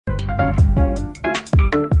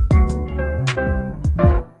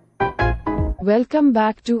Welcome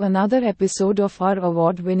back to another episode of our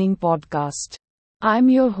award-winning podcast. I'm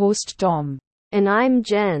your host Tom. And I'm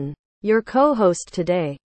Jen, your co-host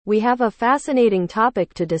today. We have a fascinating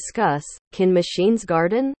topic to discuss. Can machines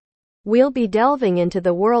garden? We'll be delving into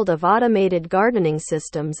the world of automated gardening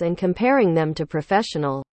systems and comparing them to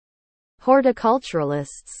professional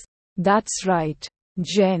horticulturalists. That's right,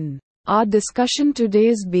 Jen. Our discussion today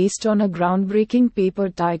is based on a groundbreaking paper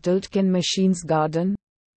titled Can Machines Garden?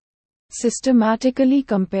 Systematically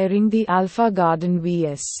comparing the Alpha Garden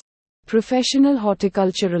vs. professional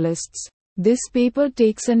horticulturalists. This paper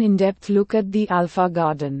takes an in-depth look at the Alpha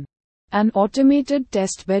Garden, an automated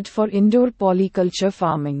testbed for indoor polyculture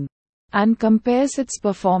farming, and compares its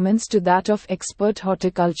performance to that of expert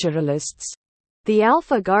horticulturalists. The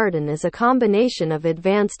Alpha Garden is a combination of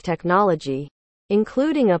advanced technology,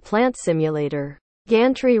 including a plant simulator,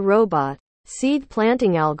 gantry robot, seed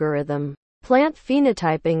planting algorithm, plant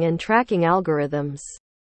phenotyping and tracking algorithms,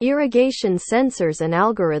 irrigation sensors and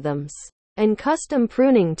algorithms, and custom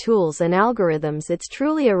pruning tools and algorithms. It's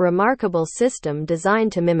truly a remarkable system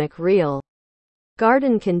designed to mimic real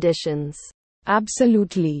garden conditions.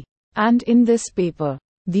 Absolutely. And in this paper,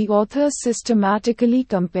 the authors systematically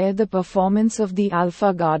compare the performance of the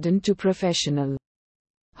Alpha Garden to professional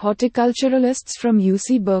horticulturalists from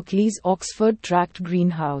UC Berkeley's Oxford Tract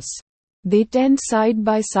Greenhouse. They tend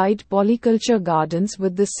side-by-side polyculture gardens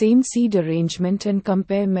with the same seed arrangement and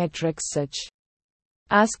compare metrics such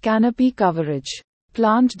as canopy coverage,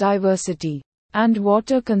 plant diversity, and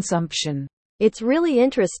water consumption. It's really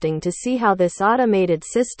interesting to see how this automated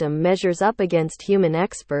system measures up against human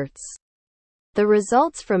experts. The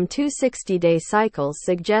results from 2 60-day cycles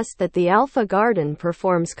suggest that the Alpha Garden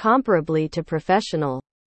performs comparably to professional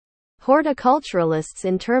horticulturalists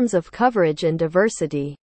in terms of coverage and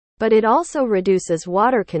diversity. But it also reduces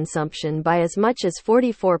water consumption by as much as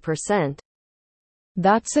 44%.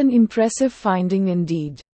 That's an impressive finding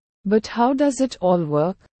indeed. But how does it all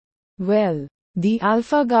work? Well, the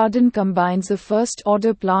Alpha Garden combines a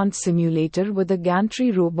first-order plant simulator with a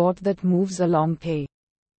gantry robot that moves along a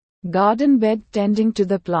garden bed tending to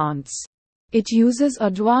the plants. It uses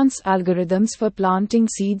advanced algorithms for planting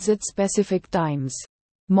seeds at specific times,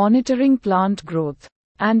 monitoring plant growth,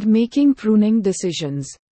 and making pruning decisions.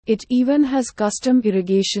 It even has custom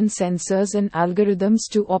irrigation sensors and algorithms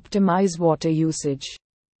to optimize water usage.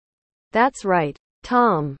 That's right,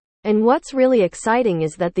 Tom. And what's really exciting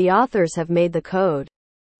is that the authors have made the code,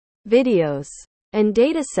 videos, and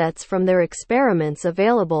datasets from their experiments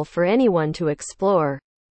available for anyone to explore.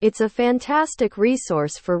 It's a fantastic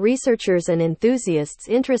resource for researchers and enthusiasts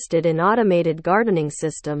interested in automated gardening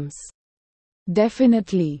systems.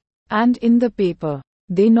 Definitely. And in the paper,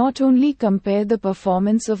 they not only compare the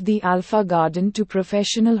performance of the Alpha Garden to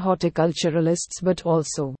professional horticulturalists but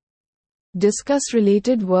also discuss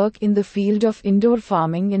related work in the field of indoor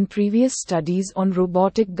farming and previous studies on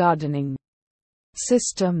robotic gardening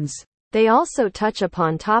systems. They also touch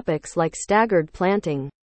upon topics like staggered planting,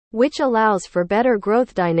 which allows for better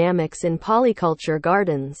growth dynamics in polyculture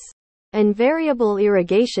gardens, and variable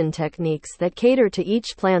irrigation techniques that cater to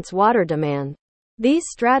each plant's water demand. These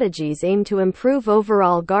strategies aim to improve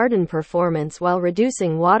overall garden performance while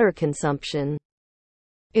reducing water consumption.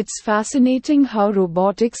 It's fascinating how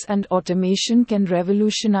robotics and automation can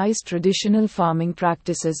revolutionize traditional farming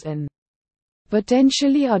practices and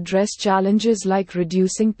potentially address challenges like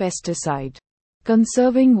reducing pesticide,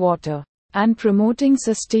 conserving water, and promoting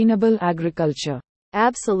sustainable agriculture.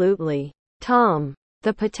 Absolutely, Tom.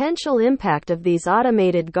 The potential impact of these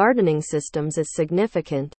automated gardening systems is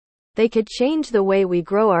significant. They could change the way we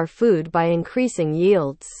grow our food by increasing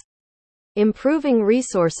yields, improving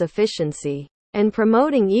resource efficiency, and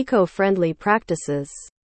promoting eco-friendly practices.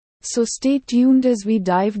 So stay tuned as we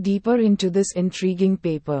dive deeper into this intriguing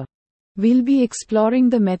paper. We'll be exploring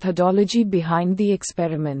the methodology behind the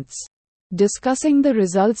experiments, discussing the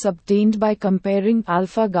results obtained by comparing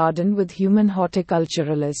Alpha Garden with human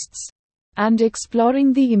horticulturalists, and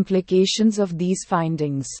exploring the implications of these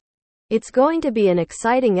findings. It's going to be an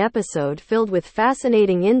exciting episode filled with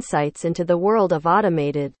fascinating insights into the world of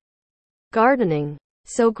automated gardening.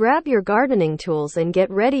 So grab your gardening tools and get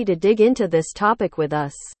ready to dig into this topic with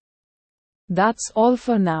us. That's all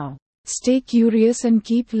for now. Stay curious and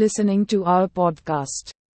keep listening to our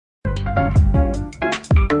podcast.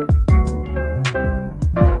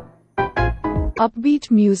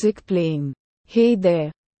 Upbeat music playing. Hey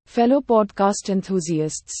there, fellow podcast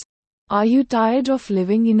enthusiasts. Are you tired of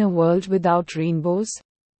living in a world without rainbows?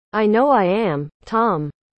 I know I am, Tom.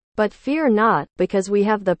 But fear not, because we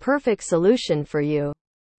have the perfect solution for you.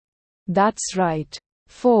 That's right,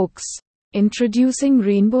 folks. Introducing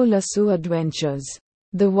Rainbow Lasso Adventures.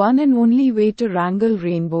 The one and only way to wrangle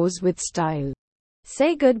rainbows with style.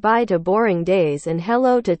 Say goodbye to boring days and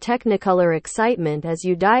hello to Technicolor excitement as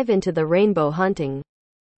you dive into the rainbow hunting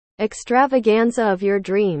extravaganza of your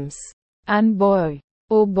dreams. And boy,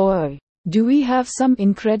 oh boy, do we have some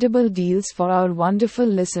incredible deals for our wonderful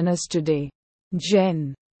listeners today.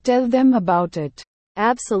 Jen, tell them about it.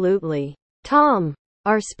 Absolutely. Tom,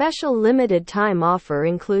 our special limited time offer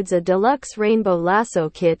includes a deluxe rainbow lasso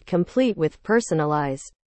kit complete with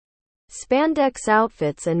personalized spandex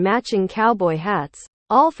outfits and matching cowboy hats,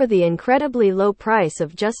 all for the incredibly low price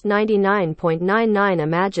of just $99.99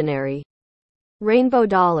 imaginary rainbow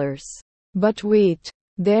dollars. But wait,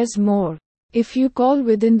 there's more. If you call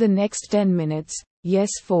within the next 10 minutes, yes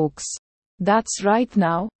folks, that's right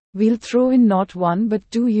now, we'll throw in not one but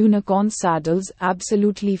 2 unicorn saddles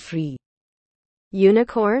absolutely free.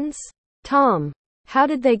 Unicorns? Tom, how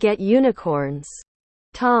did they get unicorns?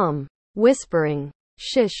 Tom, whispering,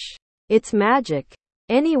 shush. It's magic.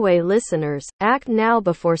 Anyway, listeners, act now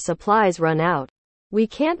before supplies run out. We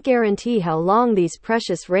can't guarantee how long these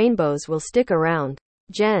precious rainbows will stick around.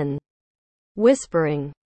 Jen,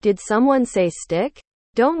 whispering, did someone say stick?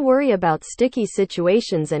 Don't worry about sticky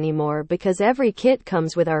situations anymore because every kit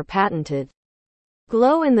comes with our patented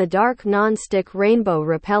glow-in-the-dark non-stick rainbow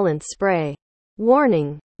repellent spray.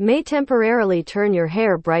 Warning, may temporarily turn your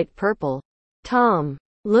hair bright purple. Tom,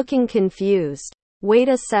 looking confused. Wait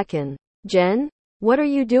a second. Jen? What are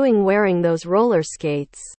you doing wearing those roller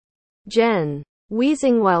skates? Jen,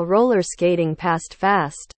 wheezing while roller skating past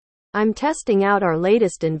fast. I'm testing out our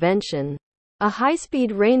latest invention. A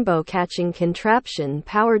high-speed rainbow-catching contraption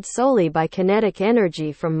powered solely by kinetic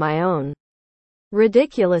energy from my own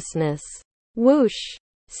ridiculousness. Whoosh.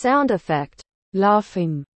 Sound effect.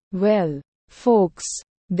 Laughing. Well, folks,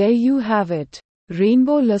 there you have it.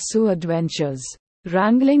 Rainbow Lasso Adventures.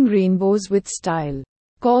 Wrangling rainbows with style.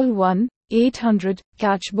 Call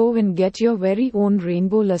 1-800-CATCHBOW and get your very own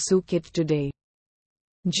Rainbow Lasso kit today.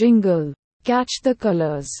 Jingle. Catch the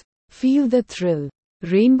colors. Feel the thrill.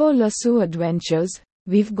 Rainbow Lasso Adventures,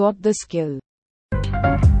 we've got the skill.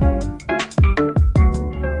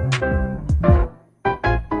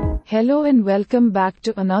 Hello and welcome back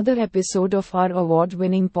to another episode of our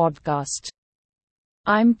award-winning podcast.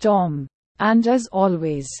 I'm Tom, and as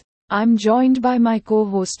always, I'm joined by my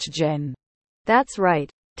co-host Jen. That's right,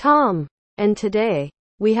 Tom. And today,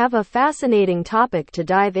 we have a fascinating topic to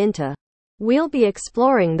dive into. We'll be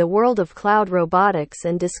exploring the world of cloud robotics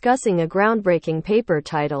and discussing a groundbreaking paper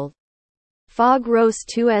titled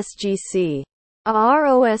FOG-ROS-2 SGC, a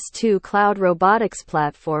ROS2 cloud robotics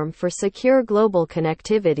platform for secure global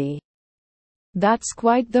connectivity. That's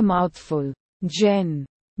quite the mouthful, Jen.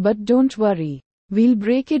 But don't worry, we'll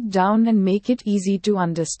break it down and make it easy to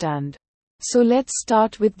understand. So let's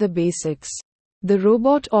start with the basics. The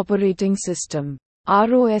Robot Operating System,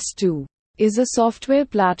 ROS2, is a software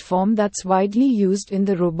platform that's widely used in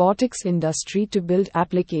the robotics industry to build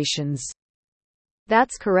applications.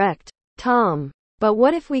 That's correct, Tom. But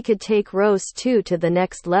what if we could take ROS2 to the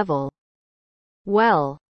next level?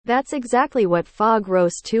 Well, that's exactly what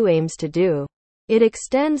FOG-ROS-2 aims to do. It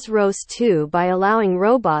extends ROS2 by allowing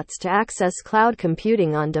robots to access cloud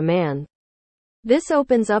computing on demand. This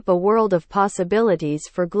opens up a world of possibilities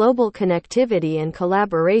for global connectivity and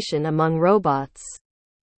collaboration among robots.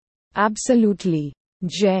 Absolutely,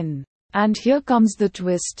 Jen. And here comes the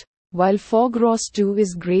twist. While FOG-ROS-2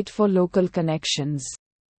 is great for local connections,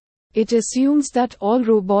 it assumes that all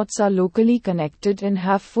robots are locally connected and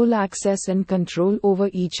have full access and control over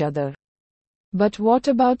each other. But what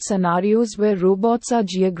about scenarios where robots are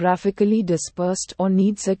geographically dispersed or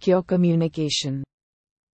need secure communication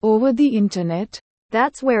over the internet?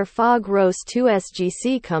 That's where FOG-ROS-2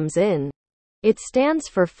 SGC comes in. It stands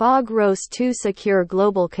for FOG-ROS-2 Secure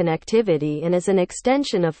Global Connectivity and is an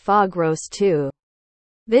extension of FOG-ROS-2.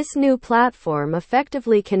 This new platform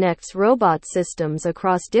effectively connects robot systems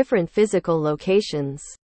across different physical locations,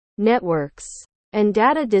 networks, and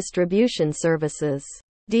data distribution services,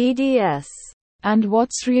 DDS. And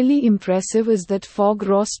what's really impressive is that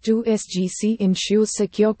FOG-ROS-2 SGC ensures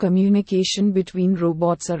secure communication between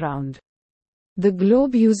robots around the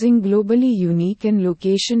globe using globally unique and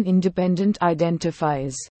location-independent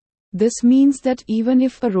identifiers. This means that even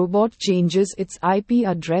if a robot changes its IP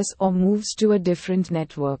address or moves to a different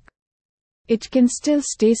network, it can still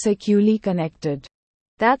stay securely connected.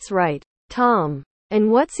 That's right, Tom. And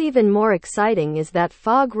what's even more exciting is that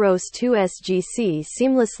FOG-ROS-2 SGC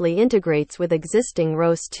seamlessly integrates with existing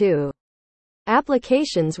ROS2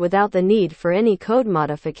 applications without the need for any code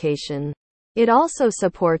modification. It also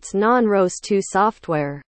supports non-ROS 2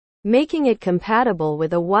 software, making it compatible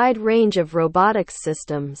with a wide range of robotics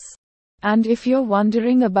systems. And if you're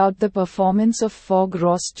wondering about the performance of Fog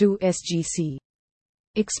ROS 2 SGC,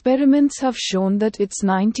 experiments have shown that it's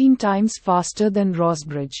 19 times faster than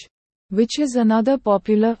ROSBridge, which is another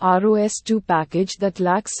popular ROS2 package that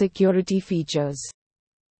lacks security features.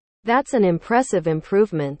 That's an impressive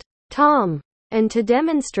improvement, Tom. And to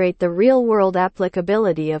demonstrate the real-world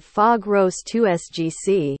applicability of Fog ROS 2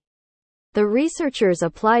 SGC, the researchers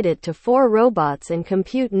applied it to 4 robots and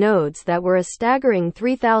compute nodes that were a staggering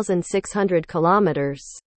 3,600 kilometers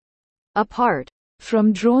apart.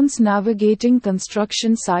 From drones navigating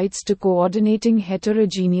construction sites to coordinating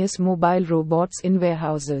heterogeneous mobile robots in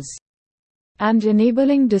warehouses and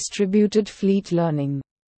enabling distributed fleet learning,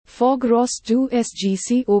 Fog ROS 2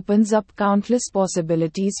 SGC opens up countless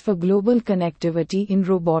possibilities for global connectivity in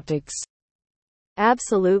robotics.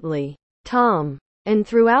 Absolutely, Tom. And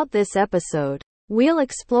throughout this episode, we'll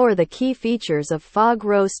explore the key features of Fog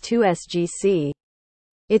ROS 2 SGC,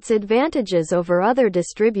 its advantages over other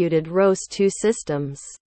distributed ROS 2 systems,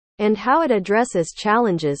 and how it addresses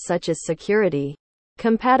challenges such as security,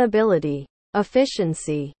 compatibility,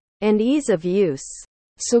 efficiency, and ease of use.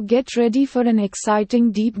 So get ready for an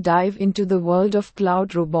exciting deep dive into the world of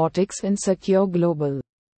cloud robotics and secure global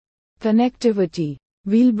connectivity.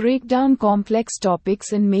 We'll break down complex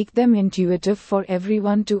topics and make them intuitive for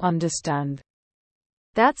everyone to understand.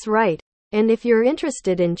 That's right. And if you're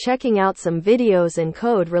interested in checking out some videos and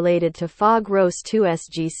code related to Fog ROS 2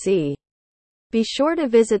 SGC, be sure to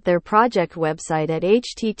visit their project website at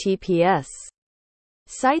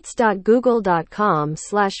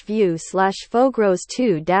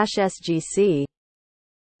https://view/fogros2-sgc.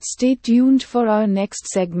 Stay tuned for our next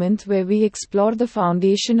segment where we explore the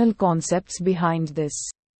foundational concepts behind this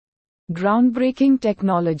groundbreaking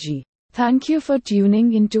technology. Thank you for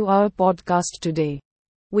tuning into our podcast today.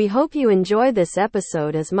 We hope you enjoy this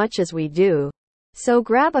episode as much as we do. So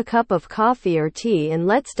grab a cup of coffee or tea and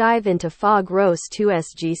let's dive into Fog ROS 2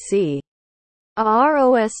 SGC, a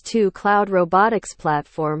ROS2 cloud robotics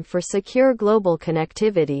platform for secure global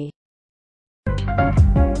connectivity.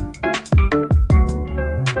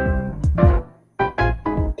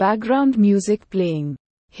 Background music playing.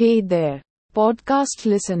 Hey there, podcast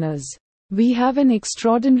listeners. We have an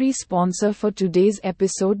extraordinary sponsor for today's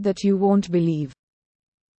episode that you won't believe.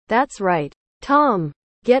 That's right, Tom.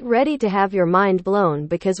 Get ready to have your mind blown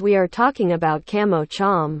because we are talking about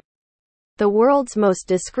Locomotion, the world's most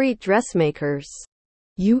discreet dressmakers.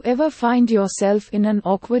 You ever find yourself in an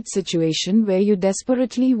awkward situation where you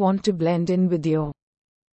desperately want to blend in with your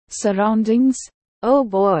surroundings? Oh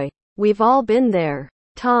boy, we've all been there,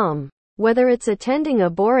 Tom. Whether it's attending a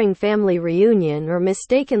boring family reunion or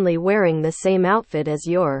mistakenly wearing the same outfit as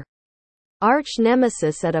your arch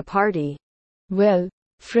nemesis at a party. Well,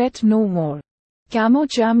 fret no more.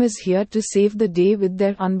 Locomotion is here to save the day with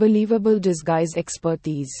their unbelievable disguise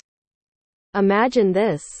expertise. Imagine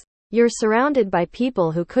this. You're surrounded by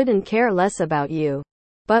people who couldn't care less about you.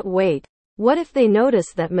 But wait, what if they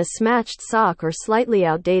notice that mismatched sock or slightly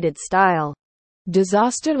outdated style?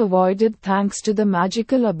 Disaster avoided thanks to the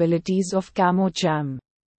magical abilities of Locomotion.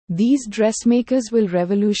 These dressmakers will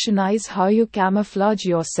revolutionize how you camouflage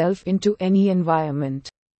yourself into any environment.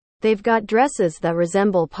 They've got dresses that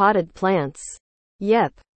resemble potted plants.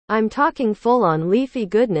 Yep, I'm talking full-on leafy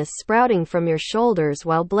goodness sprouting from your shoulders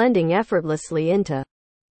while blending effortlessly into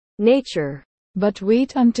nature. But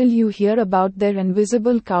wait until you hear about their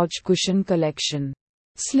invisible couch cushion collection.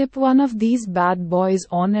 Slip one of these bad boys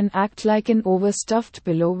on and act like an overstuffed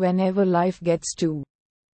pillow whenever life gets too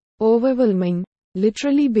overwhelming,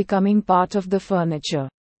 literally becoming part of the furniture.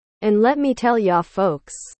 And let me tell ya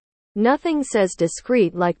folks, nothing says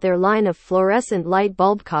discreet like their line of fluorescent light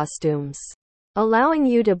bulb costumes, allowing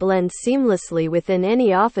you to blend seamlessly within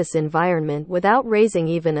any office environment without raising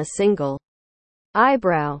even a single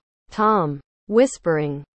eyebrow. Tom.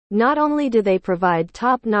 Whispering. Not only do they provide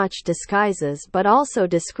top-notch disguises but also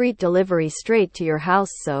discreet delivery straight to your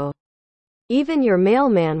house so even your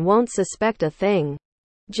mailman won't suspect a thing.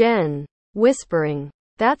 Jen. Whispering.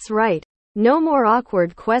 That's right. No more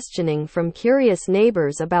awkward questioning from curious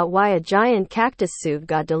neighbors about why a giant cactus suit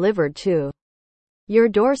got delivered to your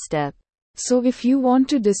doorstep. So if you want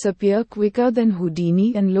to disappear quicker than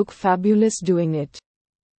Houdini and look fabulous doing it,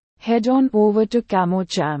 head on over to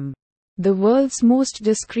Locomotion, the world's most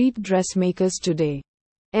discreet dressmakers today.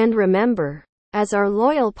 And remember, as our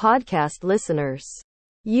loyal podcast listeners,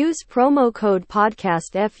 use promo code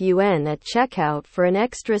PODCASTFUN at checkout for an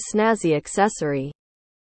extra snazzy accessory.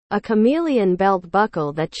 A chameleon belt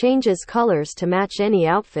buckle that changes colors to match any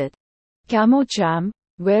outfit. Camo Cham,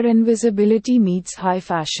 where invisibility meets high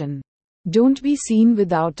fashion. Don't be seen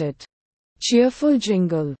without it. Cheerful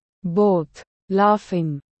jingle. Both.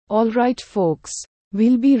 Laughing. Alright folks,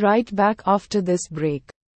 we'll be right back after this break.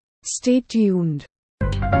 Stay tuned.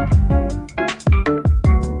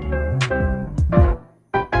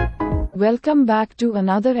 Welcome back to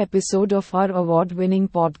another episode of our award-winning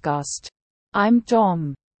podcast. I'm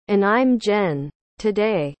Tom. And I'm Jen.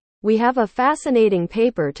 Today, we have a fascinating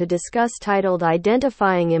paper to discuss titled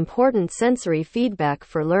Identifying Important Sensory Feedback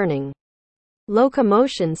for Learning.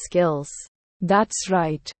 Locomotion Skills. That's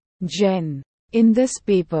right, Jen. In this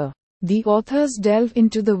paper, the authors delve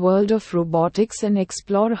into the world of robotics and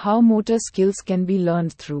explore how motor skills can be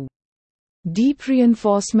learned through deep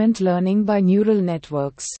reinforcement learning by neural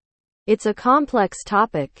networks. It's a complex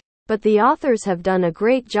topic, but the authors have done a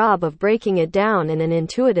great job of breaking it down in an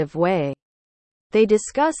intuitive way. They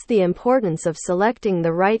discuss the importance of selecting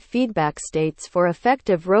the right feedback states for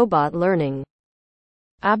effective robot learning.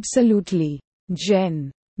 Absolutely,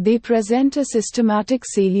 Jen. They present a systematic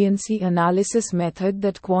saliency analysis method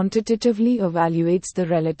that quantitatively evaluates the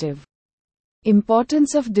relative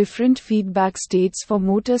importance of different feedback states for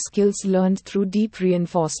motor skills learned through deep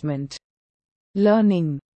reinforcement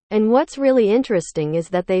learning. And what's really interesting is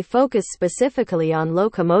that they focus specifically on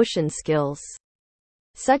locomotion skills,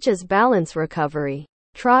 such as balance recovery,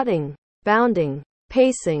 trotting, bounding,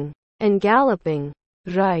 pacing, and galloping.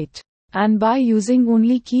 Right. And by using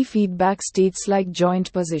only key feedback states like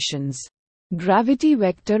joint positions, gravity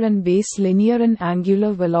vector and base linear and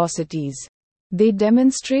angular velocities, they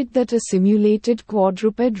demonstrate that a simulated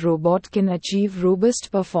quadruped robot can achieve robust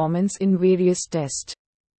performance in various test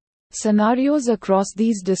scenarios across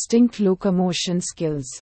these distinct locomotion skills.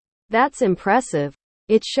 That's impressive.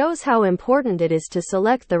 It shows how important it is to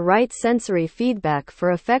select the right sensory feedback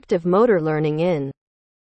for effective motor learning in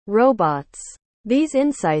robots. These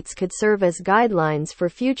insights could serve as guidelines for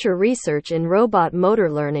future research in robot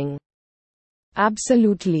motor learning.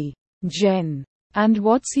 Absolutely, Jen. And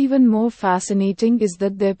what's even more fascinating is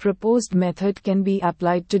that their proposed method can be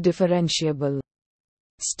applied to differentiable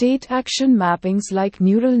state action mappings like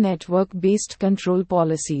neural network-based control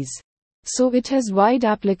policies. So it has wide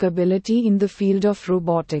applicability in the field of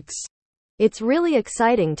robotics. It's really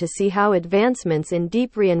exciting to see how advancements in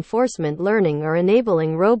deep reinforcement learning are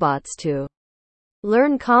enabling robots to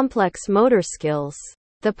learn complex motor skills.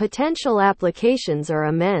 The potential applications are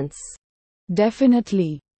immense.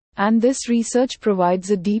 Definitely. And this research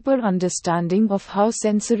provides a deeper understanding of how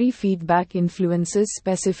sensory feedback influences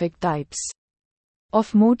specific types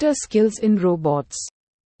of motor skills in robots.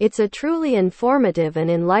 It's a truly informative and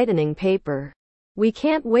enlightening paper. We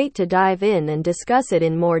can't wait to dive in and discuss it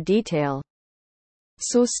in more detail.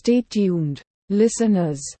 So stay tuned,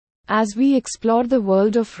 listeners, as we explore the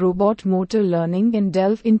world of robot motor learning and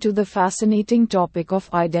delve into the fascinating topic of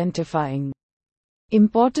identifying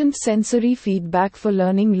important sensory feedback for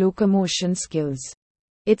learning locomotion skills.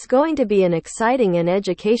 It's going to be an exciting and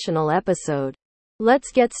educational episode.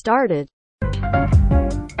 Let's get started.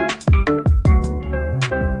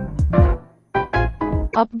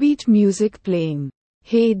 Upbeat music playing.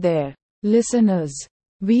 Hey there, listeners.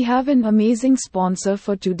 We have an amazing sponsor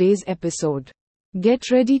for today's episode.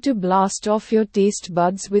 Get ready to blast off your taste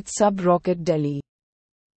buds with Sub-Rocket Deli.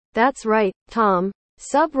 That's right, Tom.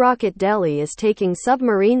 Sub-Rocket Deli is taking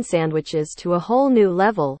submarine sandwiches to a whole new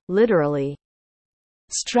level, literally.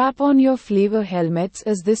 Strap on your flavor helmets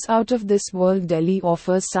as this out-of-this-world deli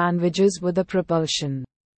offers sandwiches with a propulsion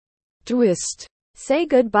twist. Say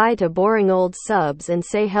goodbye to boring old subs and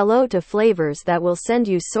say hello to flavors that will send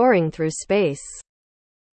you soaring through space.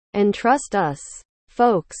 And trust us,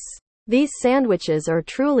 folks, these sandwiches are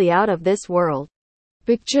truly out of this world.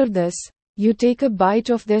 Picture this. You take a bite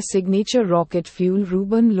of their signature rocket fuel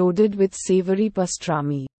Reuben loaded with savory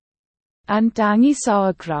pastrami and tangy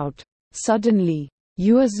sauerkraut. Suddenly,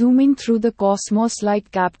 you are zooming through the cosmos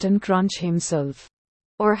like Captain Crunch himself.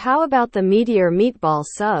 Or how about the Meteor Meatball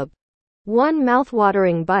sub? One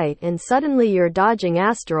mouth-watering bite and suddenly you're dodging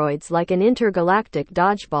asteroids like an intergalactic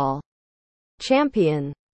dodgeball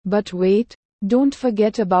champion. But wait, don't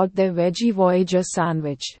forget about their Veggie Voyager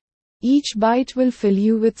sandwich. Each bite will fill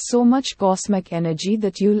you with so much cosmic energy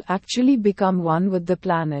that you'll actually become one with the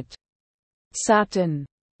planet Saturn.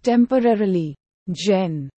 Temporarily.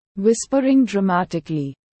 Jen. Whispering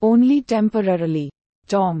dramatically. Only temporarily.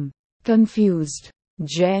 Tom. Confused.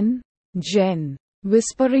 Jen.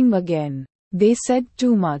 Whispering again. They said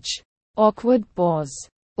too much. Awkward pause.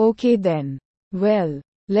 Okay then. Well,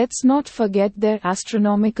 let's not forget their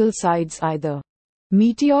astronomical sides either.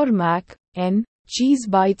 Meteor Mac, N, cheese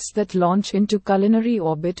bites that launch into culinary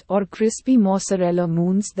orbit, or crispy mozzarella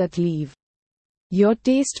moons that leave your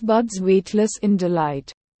taste buds weightless in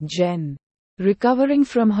delight. Jen, recovering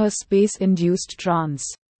from her space-induced trance.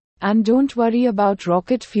 And don't worry about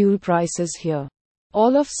rocket fuel prices here.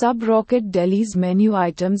 All of Sub-Rocket Deli's menu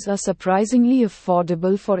items are surprisingly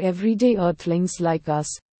affordable for everyday earthlings like us.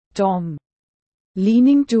 Tom,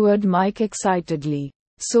 leaning toward Mike excitedly.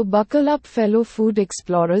 So buckle up, fellow food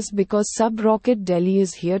explorers, because Sub-Rocket Deli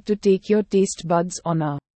is here to take your taste buds on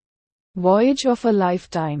a voyage of a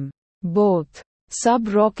lifetime. Both.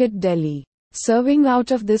 Sub-Rocket Deli, serving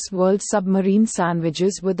out of this world submarine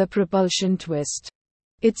sandwiches with a propulsion twist.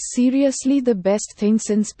 It's seriously the best thing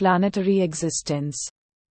since planetary existence.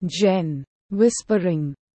 Jen,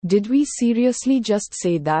 whispering. Did we seriously just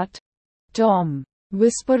say that? Tom,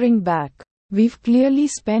 whispering back. We've clearly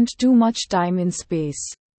spent too much time in space.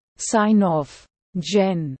 Sign off.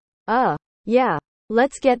 Jen. Yeah.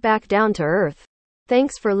 Let's get back down to Earth.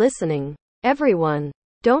 Thanks for listening, everyone.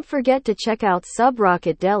 Don't forget to check out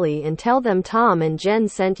Sub-Rocket Deli and tell them Tom and Jen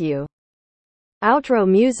sent you. Outro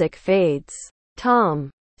music fades. Tom,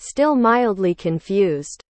 still mildly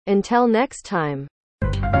confused. Until next time.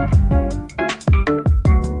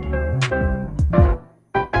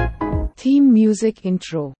 Theme music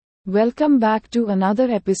intro. Welcome back to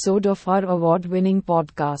another episode of our award-winning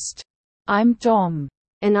podcast. I'm Tom.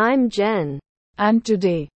 And I'm Jen. And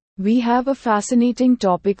today, we have a fascinating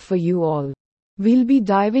topic for you all. We'll be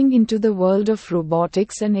diving into the world of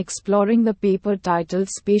robotics and exploring the paper titled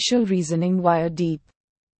Spatial Reasoning via Deep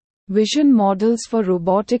Vision Models for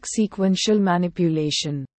Robotic Sequential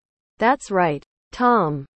Manipulation. That's right,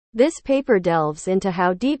 Tom. This paper delves into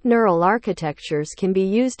how deep neural architectures can be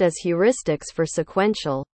used as heuristics for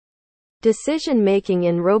sequential decision-making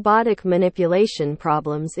in robotic manipulation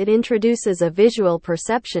problems. It introduces a visual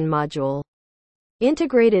perception module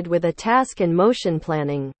integrated with a task and motion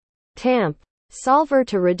planning (TAMP) solver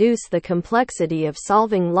to reduce the complexity of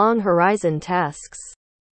solving long-horizon tasks.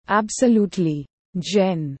 Absolutely,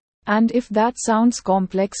 Jen. And if that sounds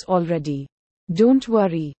complex already, don't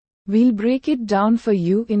worry. We'll break it down for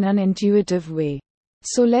you in an intuitive way.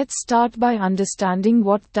 So let's start by understanding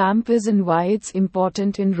what TAMP is and why it's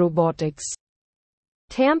important in robotics.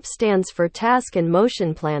 TAMP stands for Task and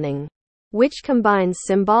Motion Planning, which combines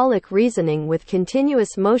symbolic reasoning with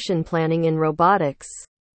continuous motion planning in robotics.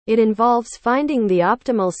 It involves finding the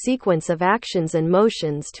optimal sequence of actions and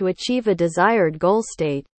motions to achieve a desired goal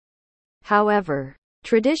state. However,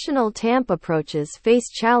 traditional TAMP approaches face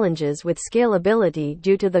challenges with scalability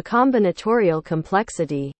due to the combinatorial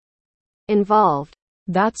complexity involved.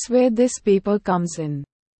 That's where this paper comes in.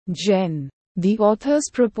 Jen, the authors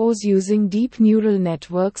propose using deep neural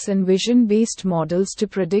networks and vision-based models to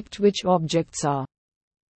predict which objects are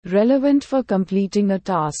relevant for completing a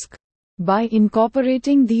task. By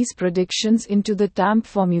incorporating these predictions into the TAMP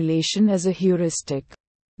formulation as a heuristic,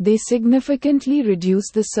 they significantly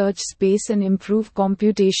reduce the search space and improve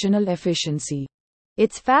computational efficiency.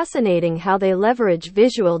 It's fascinating how they leverage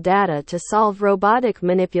visual data to solve robotic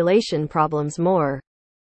manipulation problems more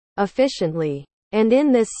efficiently. And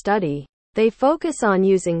in this study, they focus on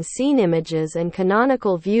using scene images and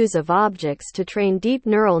canonical views of objects to train deep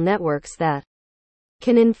neural networks that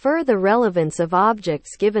can infer the relevance of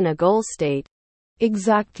objects given a goal state.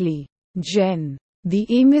 Exactly, Jen. The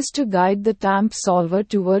aim is to guide the TAMP solver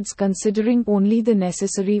towards considering only the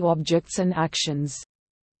necessary objects and actions,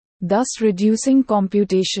 thus reducing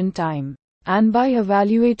computation time. And by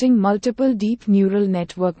evaluating multiple deep neural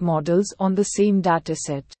network models on the same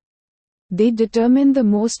dataset, they determine the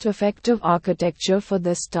most effective architecture for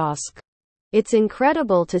this task. It's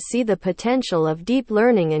incredible to see the potential of deep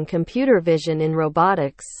learning and computer vision in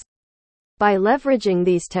robotics. By leveraging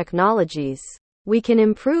these technologies, we can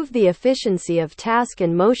improve the efficiency of task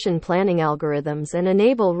and motion planning algorithms and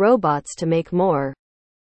enable robots to make more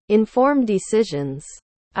informed decisions.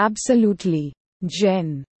 Absolutely,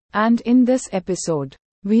 Jen. And in this episode,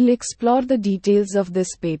 we'll explore the details of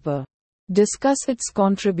this paper, discuss its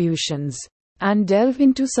contributions, and delve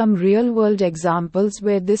into some real-world examples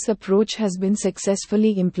where this approach has been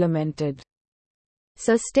successfully implemented.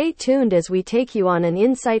 So stay tuned as we take you on an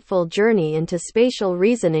insightful journey into spatial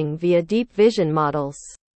reasoning via deep vision models.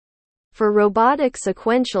 For robotic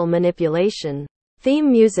sequential manipulation,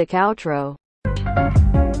 theme music outro.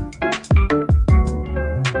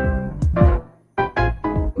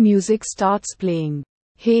 Music starts playing.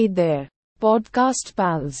 Hey there, podcast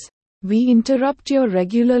pals. We interrupt your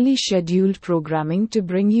regularly scheduled programming to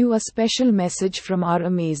bring you a special message from our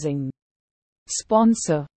amazing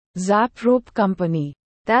sponsor, Zap Rope Company.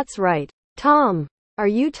 That's right, Tom. Are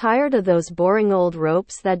you tired of those boring old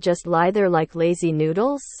ropes that just lie there like lazy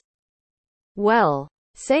noodles? Well,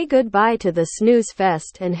 say goodbye to the snooze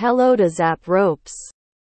fest and hello to Zap ropes.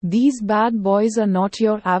 These bad boys are not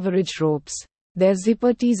your average ropes, they're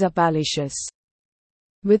zipperty zapalicious.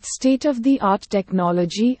 With state-of-the-art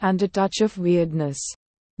technology and a touch of weirdness,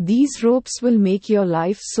 these ropes will make your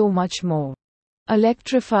life so much more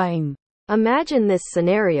electrifying. Imagine this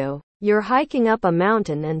scenario. You're hiking up a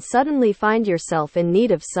mountain and suddenly find yourself in need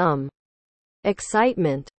of some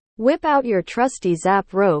excitement. Whip out your trusty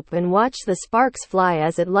Zap rope and watch the sparks fly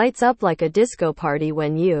as it lights up like a disco party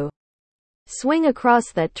when you swing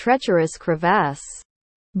across that treacherous crevasse.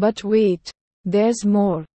 But wait, there's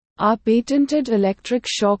more. Our patented electric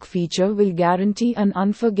shock feature will guarantee an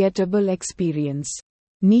unforgettable experience.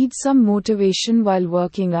 Need some motivation while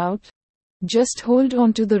working out? Just hold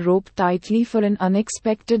onto the rope tightly for an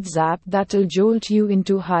unexpected zap that'll jolt you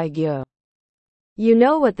into high gear. You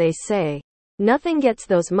know what they say. Nothing gets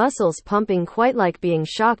those muscles pumping quite like being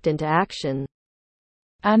shocked into action.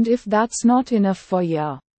 And if that's not enough for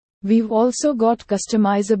ya, we've also got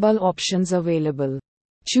customizable options available.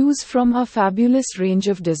 Choose from our fabulous range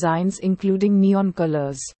of designs including neon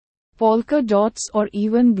colors, polka dots or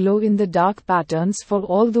even glow-in-the-dark patterns for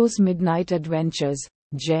all those midnight adventures.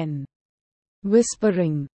 Jen.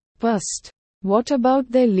 Whispering. Psst. What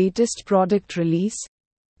about their latest product release?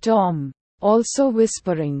 Tom. Also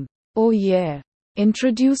whispering. Oh yeah.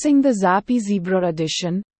 Introducing the Zappy Zebra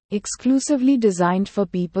Edition, exclusively designed for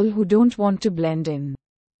people who don't want to blend in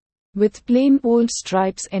with plain old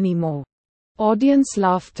stripes anymore. Audience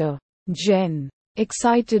laughter. Jen.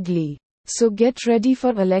 Excitedly. So get ready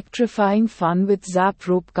for electrifying fun with Zap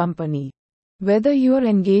Rope Company. Whether you're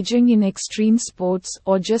engaging in extreme sports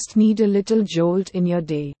or just need a little jolt in your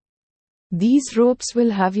day, these ropes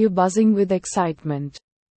will have you buzzing with excitement.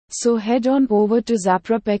 So head on over to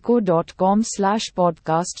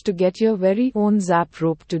zaprapeco.com/podcast to get your very own Zap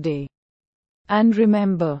rope today. And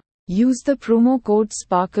remember, use the promo code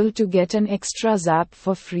SPARKLE to get an extra zap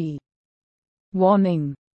for free.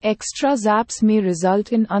 Warning. Extra zaps may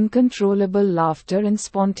result in uncontrollable laughter and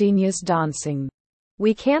spontaneous dancing.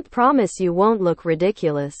 We can't promise you won't look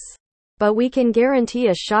ridiculous, but we can guarantee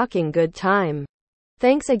a shocking good time.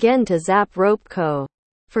 Thanks again to Zap Rope Co.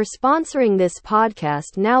 for sponsoring this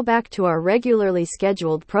podcast. Now back to our regularly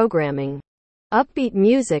scheduled programming. Upbeat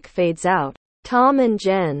music fades out. Tom and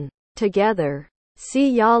Jen. Together. See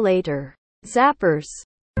y'all later. Zappers.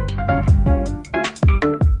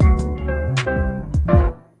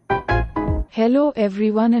 Hello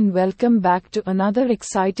everyone and welcome back to another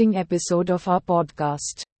exciting episode of our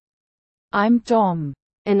podcast. I'm Tom.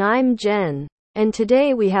 And I'm Jen. And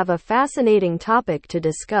today we have a fascinating topic to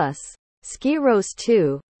discuss. cs.RO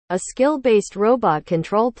 2, a skill-based robot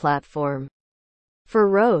control platform for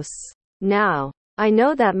ROS. Now, I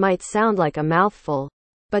know that might sound like a mouthful,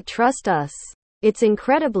 but trust us, it's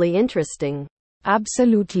incredibly interesting.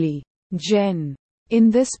 Absolutely, Jen.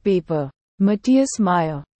 In this paper, Matthias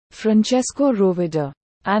Meyer, Francesco Roveda,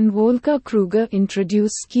 and Volker Kruger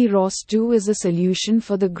introduce cs.RO 2 as a solution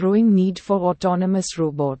for the growing need for autonomous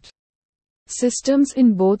robot systems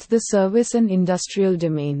in both the service and industrial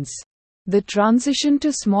domains. The transition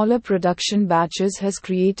to smaller production batches has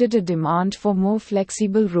created a demand for more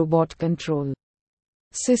flexible robot control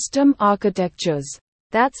system architectures.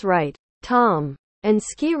 That's right, Tom. And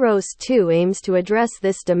cs.RO 2 aims to address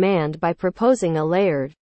this demand by proposing a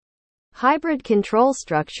layered hybrid control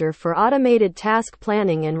structure for automated task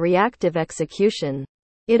planning and reactive execution.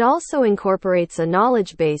 It also incorporates a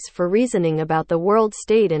knowledge base for reasoning about the world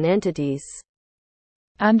state and entities.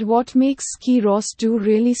 And what makes cs.RO 2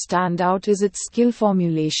 really stand out is its skill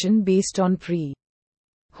formulation based on pre,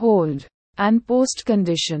 hold, and post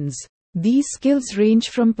conditions. These skills range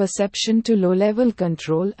from perception to low-level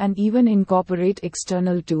control and even incorporate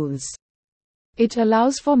external tools. It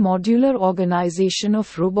allows for modular organization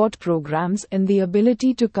of robot programs and the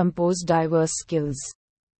ability to compose diverse skills.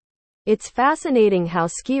 It's fascinating how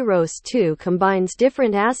cs.RO 2 combines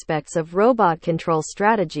different aspects of robot control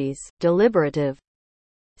strategies, deliberative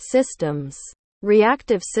systems,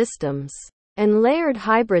 reactive systems, and layered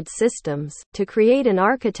hybrid systems, to create an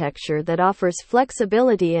architecture that offers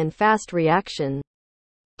flexibility and fast reaction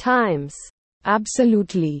times.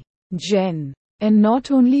 Absolutely, Jen. And not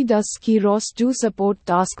only does cs.RO 2 support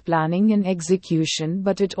task planning and execution,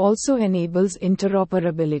 but it also enables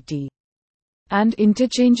interoperability and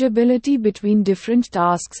interchangeability between different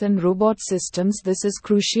tasks and robot systems. This is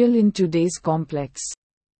crucial in today's complex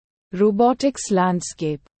robotics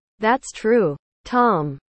landscape. That's true,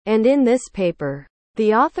 Tom. And in this paper,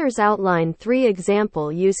 The authors outline 3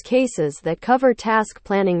 example use cases that cover task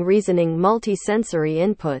planning, reasoning, multi-sensory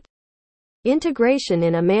input, integration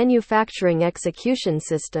in a manufacturing execution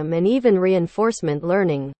system, and even reinforcement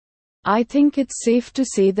learning. I think it's safe to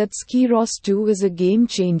say that cs.RO 2 is a game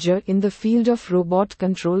changer in the field of robot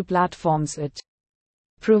control platforms. It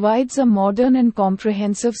provides a modern and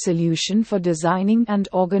comprehensive solution for designing and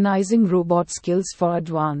organizing robot skills for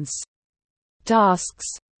advanced tasks.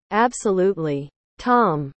 Absolutely,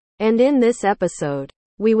 Tom. And in this episode,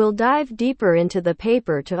 we will dive deeper into the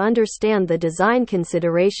paper to understand the design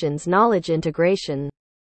considerations, knowledge integration,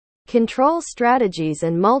 control strategies,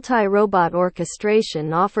 and multi-robot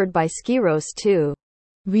orchestration offered by cs.RO 2.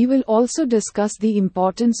 We will also discuss the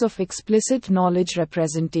importance of explicit knowledge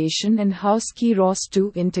representation and how cs.RO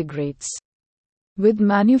 2 integrates with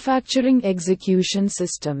manufacturing execution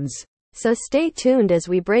systems. So stay tuned as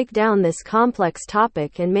we break down this complex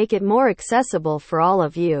topic and make it more accessible for all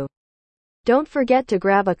of you. Don't forget to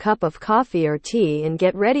grab a cup of coffee or tea and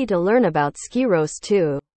get ready to learn about cs.RO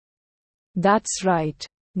 2. That's right,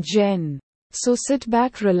 Jen. So sit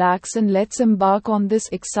back, relax, and let's embark on this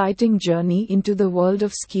exciting journey into the world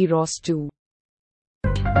of cs.RO 2.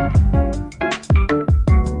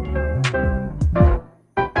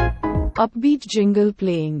 Upbeat jingle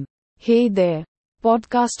playing. Hey there,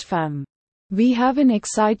 podcast fam. We have an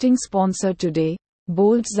exciting sponsor today,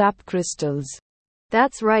 Bolt Zap Crystals.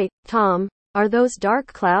 That's right, Tom. Are those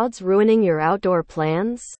dark clouds ruining your outdoor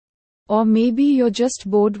plans? Or maybe you're just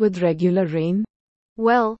bored with regular rain?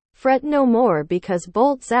 Well, fret no more, because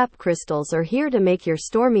Bolt Zap Crystals are here to make your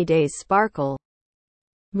stormy days sparkle.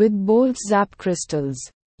 With Bolt Zap Crystals,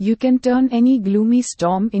 you can turn any gloomy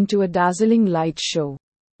storm into a dazzling light show.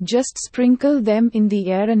 Just sprinkle them in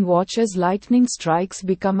the air and watch as lightning strikes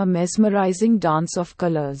become a mesmerizing dance of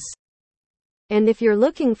colors. And if you're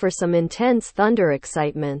looking for some intense thunder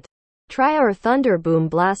excitement, try our Thunder Boom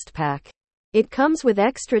Blast Pack. It comes with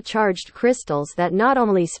extra charged crystals that not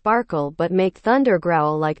only sparkle but make thunder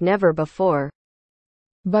growl like never before.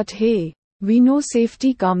 But hey, we know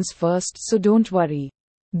safety comes first, so don't worry.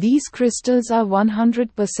 These crystals are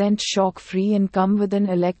 100% shock-free and come with an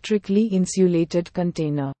electrically insulated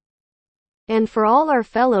container. And for all our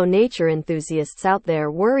fellow nature enthusiasts out there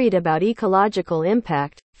worried about ecological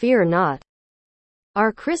impact, fear not.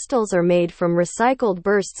 Our crystals are made from recycled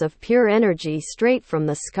bursts of pure energy straight from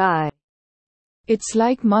the sky. It's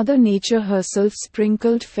like Mother Nature herself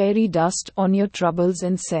sprinkled fairy dust on your troubles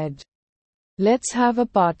and said, "Let's have a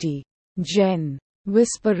party." Jen.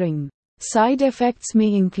 Whispering. Side effects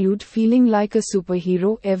may include feeling like a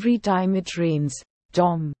superhero every time it rains.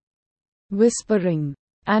 Tom. Whispering.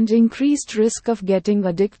 And increased risk of getting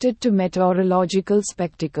addicted to meteorological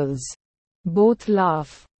spectacles. Both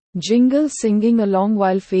laugh. Jingle singing along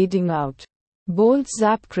while fading out. Bolt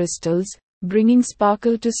Zap Crystals, bringing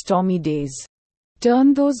sparkle to stormy days.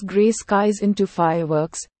 Turn those gray skies into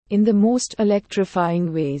fireworks, in the most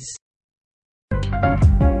electrifying ways.